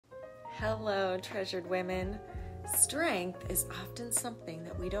Hello, treasured women. Strength is often something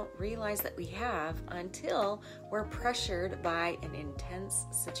that we don't realize that we have until we're pressured by an intense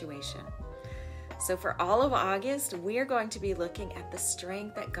situation. So for all of August, we are going to be looking at the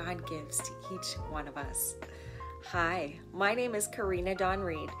strength that God gives to each one of us. Hi, my name is Karina Dawn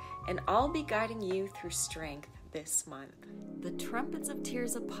Reed, and I'll be guiding you through strength this month. The Trumpets of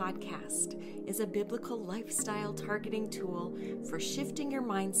Tears podcast is a biblical lifestyle targeting tool for shifting your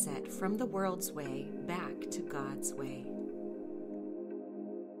mindset from the world's way back to God's way.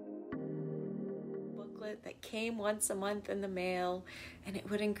 Booklet that came once a month in the mail, and it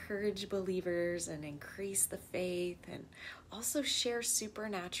would encourage believers and increase the faith and also share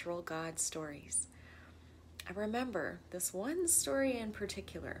supernatural God stories. I remember this one story in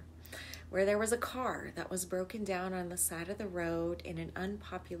particular, where there was a car that was broken down on the side of the road in an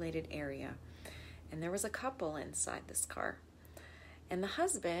unpopulated area. And there was a couple inside this car. And the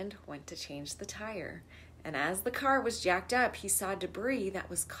husband went to change the tire. And as the car was jacked up, he saw debris that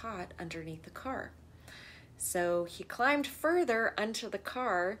was caught underneath the car. So he climbed further onto the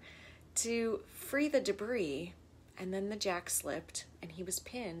car to free the debris, and then the jack slipped and he was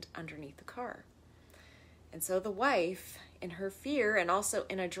pinned underneath the car. And so the wife, in her fear and also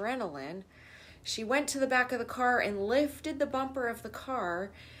in adrenaline, she went to the back of the car and lifted the bumper of the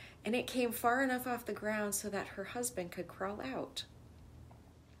car, and it came far enough off the ground so that her husband could crawl out.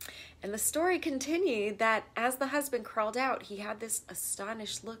 And the story continued that as the husband crawled out, he had this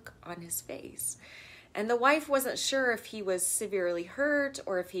astonished look on his face. And the wife wasn't sure if he was severely hurt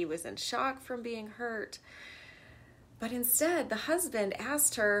or if he was in shock from being hurt. But instead, the husband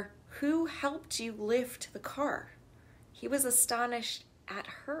asked her, "Who helped you lift the car?" He was astonished at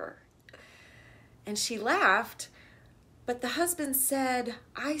her. And she laughed, but the husband said,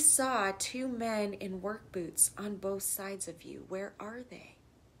 "I saw two men in work boots on both sides of you. Where are they?"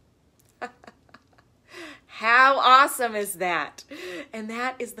 How awesome is that? And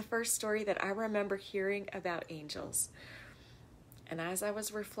that is the first story that I remember hearing about angels. And as I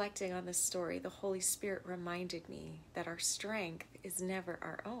was reflecting on this story, the Holy Spirit reminded me that our strength is never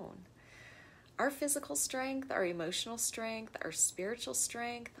our own. Our physical strength, our emotional strength, our spiritual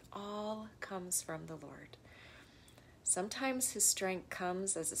strength, all comes from the Lord. Sometimes His strength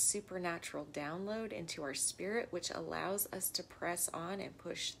comes as a supernatural download into our spirit, which allows us to press on and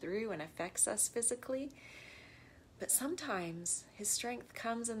push through and affects us physically. But sometimes His strength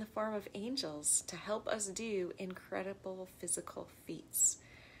comes in the form of angels to help us do incredible physical feats.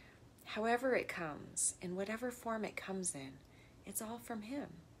 However it comes, in whatever form it comes in, it's all from Him.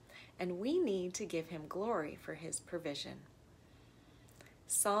 And we need to give Him glory for His provision.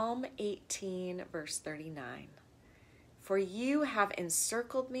 Psalm 18, verse 39. "For you have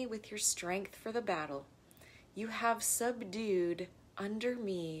encircled me with your strength for the battle. You have subdued under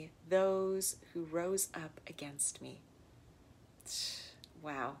me those who rose up against me."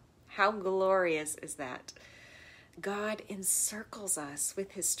 Wow, how glorious is that? God encircles us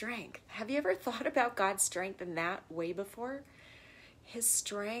with His strength. Have you ever thought about God's strength in that way before? His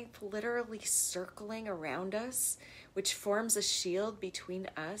strength literally circling around us, which forms a shield between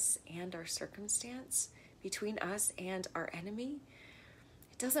us and our circumstance, between us and our enemy.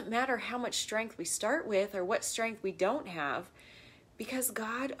 It doesn't matter how much strength we start with or what strength we don't have, because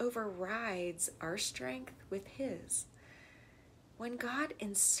God overrides our strength with His. When God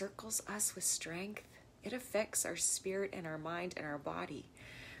encircles us with strength, it affects our spirit and our mind and our body.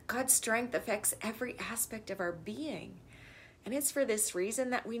 God's strength affects every aspect of our being. And it's for this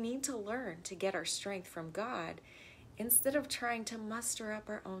reason that we need to learn to get our strength from God instead of trying to muster up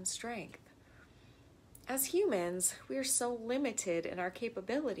our own strength. As humans, we are so limited in our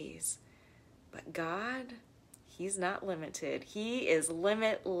capabilities. But God, He's not limited. He is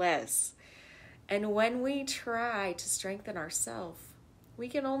limitless. And when we try to strengthen ourselves, we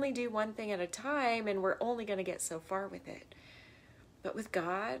can only do one thing at a time, and we're only going to get so far with it. But with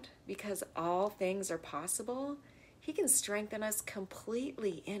God, because all things are possible, He can strengthen us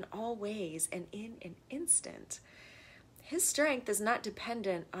completely in all ways and in an instant. His strength is not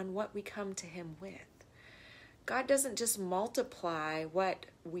dependent on what we come to Him with. God doesn't just multiply what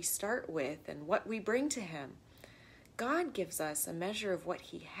we start with and what we bring to Him. God gives us a measure of what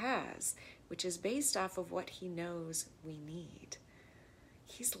He has, which is based off of what He knows we need.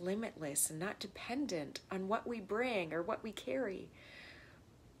 He's limitless and not dependent on what we bring or what we carry.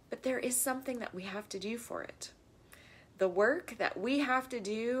 But there is something that we have to do for it. The work that we have to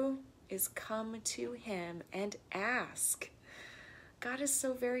do is come to Him and ask. God is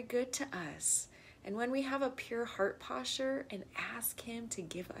so very good to us. And when we have a pure heart posture and ask Him to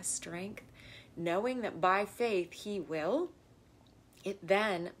give us strength, knowing that by faith He will, it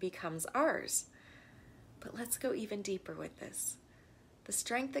then becomes ours. But let's go even deeper with this. The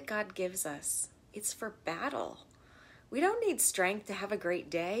strength that God gives us, it's for battle. We don't need strength to have a great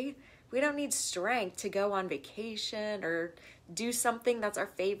day. We don't need strength to go on vacation or do something that's our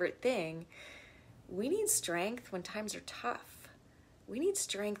favorite thing. We need strength when times are tough. We need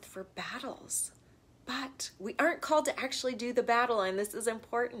strength for battles. But we aren't called to actually do the battle, and this is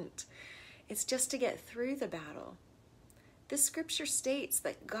important. It's just to get through the battle. This scripture states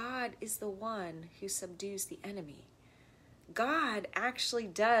that God is the one who subdues the enemy. God actually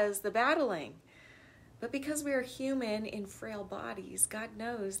does the battling. But because we are human in frail bodies, God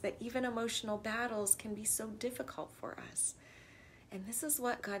knows that even emotional battles can be so difficult for us. And this is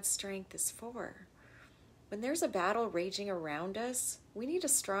what God's strength is for. When there's a battle raging around us, we need a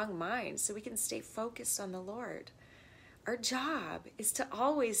strong mind so we can stay focused on the Lord. Our job is to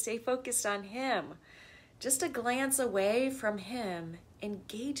always stay focused on Him. Just a glance away from Him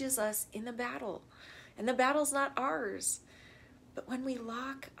engages us in the battle. And the battle's not ours. But when we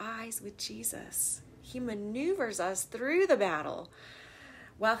lock eyes with Jesus, He maneuvers us through the battle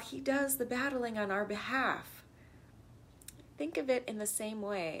while He does the battling on our behalf. Think of it in the same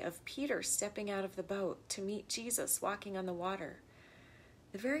way of Peter stepping out of the boat to meet Jesus walking on the water.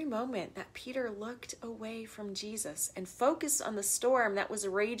 The very moment that Peter looked away from Jesus and focused on the storm that was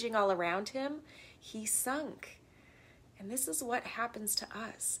raging all around him, he sunk. And this is what happens to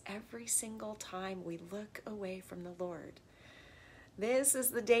us every single time we look away from the Lord. This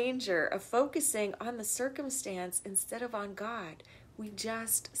is the danger of focusing on the circumstance instead of on God. We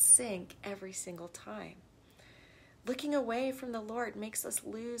just sink every single time. Looking away from the Lord makes us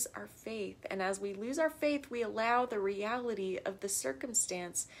lose our faith. And as we lose our faith, we allow the reality of the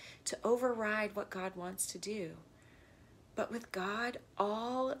circumstance to override what God wants to do. But with God,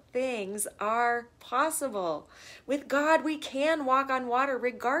 all things are possible. With God, we can walk on water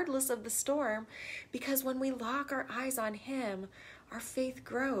regardless of the storm, because when we lock our eyes on Him, our faith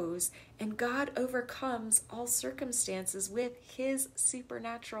grows and God overcomes all circumstances with His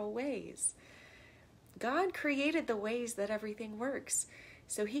supernatural ways. God created the ways that everything works,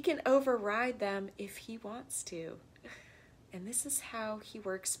 so He can override them if He wants to. And this is how He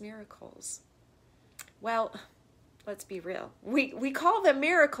works miracles. Well, let's be real. We call them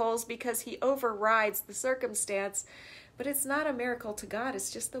miracles because He overrides the circumstance, but it's not a miracle to God.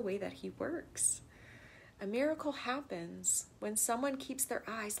 It's just the way that He works. A miracle happens when someone keeps their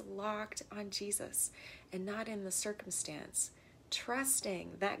eyes locked on Jesus and not in the circumstance,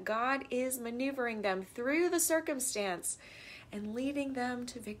 trusting that God is maneuvering them through the circumstance and leading them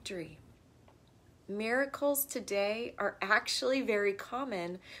to victory. Miracles today are actually very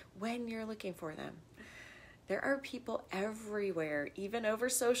common when you're looking for them. There are people everywhere, even over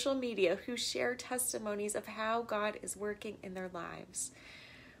social media, who share testimonies of how God is working in their lives.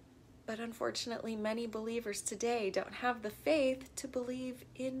 But unfortunately, many believers today don't have the faith to believe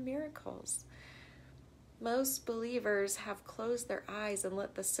in miracles. Most believers have closed their eyes and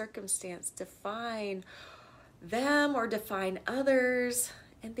let the circumstance define them or define others,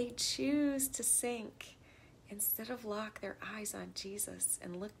 and they choose to sink instead of lock their eyes on Jesus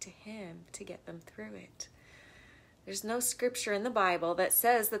and look to Him to get them through it. There's no scripture in the Bible that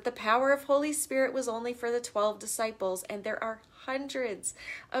says that the power of Holy Spirit was only for the 12 disciples, and there are hundreds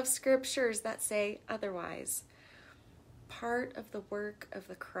of scriptures that say otherwise. Part of the work of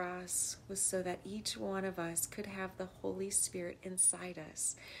the cross was so that each one of us could have the Holy Spirit inside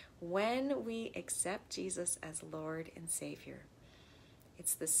us when we accept Jesus as Lord and Savior.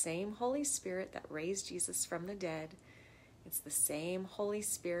 It's the same Holy Spirit that raised Jesus from the dead. It's the same Holy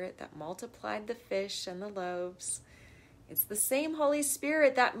Spirit that multiplied the fish and the loaves. It's the same Holy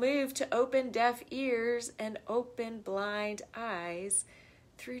Spirit that moved to open deaf ears and open blind eyes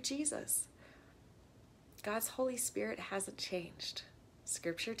through Jesus. God's Holy Spirit hasn't changed.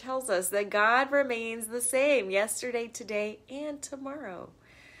 Scripture tells us that God remains the same yesterday, today, and tomorrow.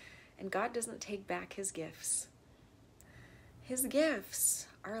 And God doesn't take back His gifts. His gifts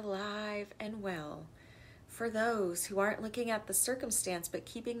are alive and well for those who aren't looking at the circumstance but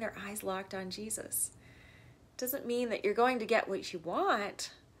keeping their eyes locked on Jesus. Doesn't mean that you're going to get what you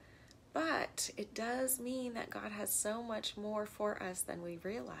want, but it does mean that God has so much more for us than we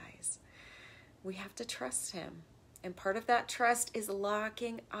realize. We have to trust Him. And part of that trust is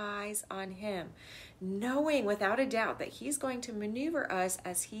locking eyes on Him, knowing without a doubt that He's going to maneuver us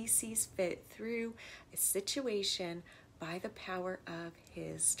as He sees fit through a situation by the power of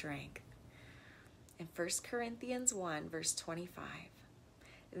His strength. In 1 Corinthians 1, verse 25,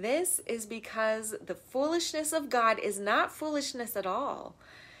 this is because the foolishness of God is not foolishness at all.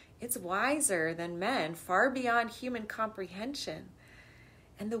 It's wiser than men, far beyond human comprehension.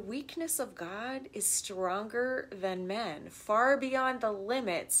 And the weakness of God is stronger than men, far beyond the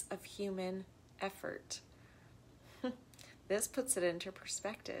limits of human effort. This puts it into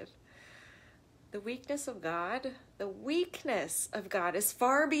perspective. The weakness of God is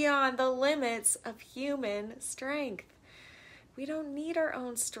far beyond the limits of human strength. We don't need our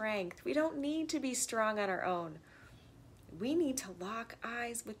own strength. We don't need to be strong on our own. We need to lock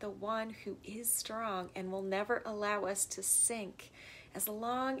eyes with the one who is strong and will never allow us to sink as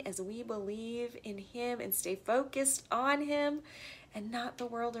long as we believe in him and stay focused on him and not the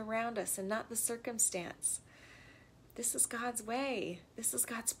world around us and not the circumstance. This is God's way. This is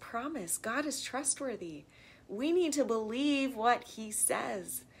God's promise. God is trustworthy. We need to believe what he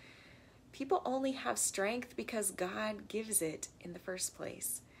says. People only have strength because God gives it in the first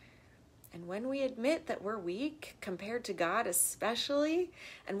place. And when we admit that we're weak compared to God especially,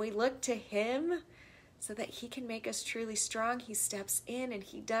 and we look to him so that he can make us truly strong, he steps in and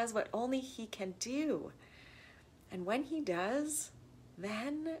he does what only he can do. And when he does,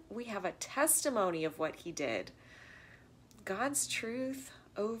 then we have a testimony of what he did. God's truth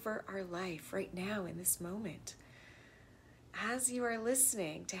over our life right now in this moment. As you are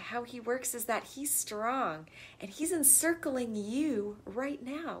listening to how he works is that he's strong and he's encircling you right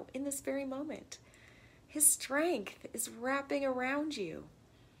now in this very moment. His strength is wrapping around you.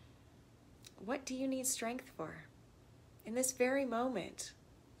 What do you need strength for? In this very moment,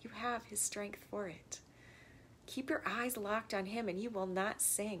 you have his strength for it. Keep your eyes locked on him and you will not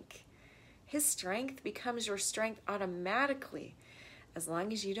sink. His strength becomes your strength automatically as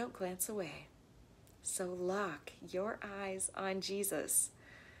long as you don't glance away. So lock your eyes on Jesus.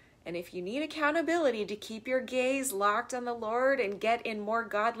 And if you need accountability to keep your gaze locked on the Lord and get in more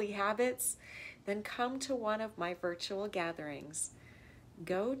godly habits, then come to one of my virtual gatherings.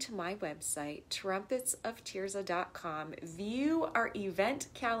 Go to my website, trumpetsoftirza.com, view our event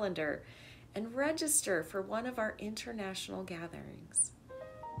calendar, and register for one of our international gatherings.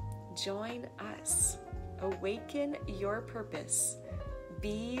 Join us. Awaken your purpose.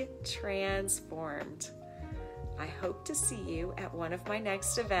 Be transformed. I hope to see you at one of my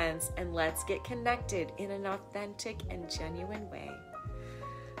next events, and let's get connected in an authentic and genuine way.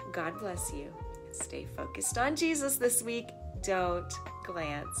 God bless you. Stay focused on Jesus this week. Don't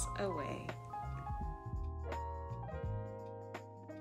glance away.